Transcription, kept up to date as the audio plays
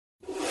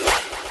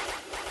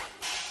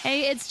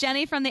Hey, it's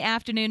Jenny from the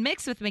Afternoon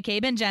Mix with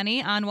McCabe and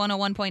Jenny on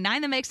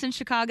 101.9 The Mix in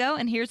Chicago,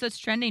 and here's what's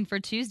trending for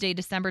Tuesday,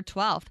 December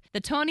 12th.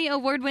 The Tony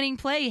Award-winning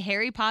play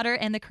Harry Potter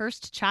and the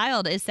Cursed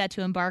Child is set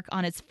to embark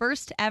on its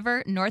first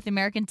ever North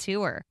American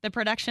tour. The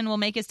production will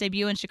make its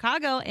debut in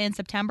Chicago in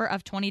September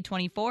of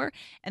 2024,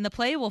 and the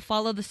play will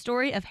follow the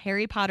story of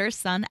Harry Potter's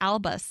son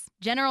Albus.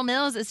 General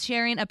Mills is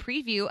sharing a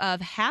preview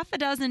of half a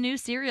dozen new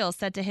cereals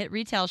set to hit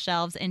retail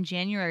shelves in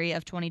January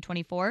of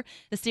 2024.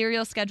 The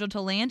cereals scheduled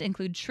to land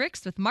include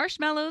Trix with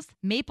marshmallows,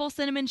 Maple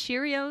Cinnamon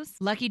Cheerios,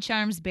 Lucky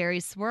Charms Berry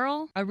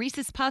Swirl, a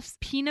Reese's Puffs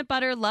Peanut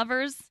Butter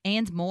Lovers,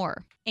 and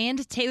more.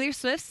 And Taylor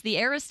Swift's The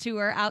Eras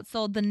Tour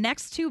outsold the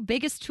next two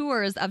biggest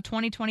tours of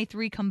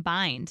 2023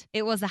 combined.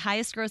 It was the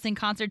highest-grossing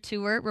concert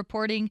tour,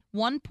 reporting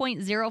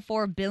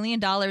 $1.04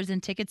 billion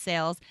in ticket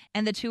sales,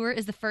 and the tour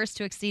is the first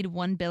to exceed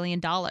 $1 billion.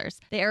 The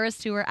Eras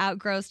Tour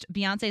outgrossed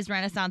Beyoncé's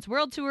Renaissance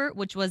World Tour,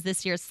 which was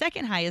this year's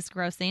second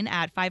highest-grossing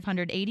at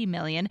 $580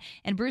 million,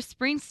 and Bruce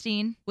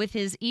Springsteen, with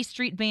his E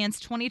Street Band's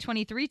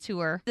 2023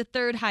 tour, the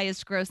third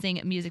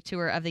highest-grossing music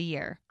tour of the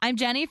year. I'm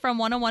Jenny from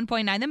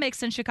 101.9 The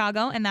Mix in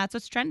Chicago, and that's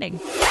what's trending.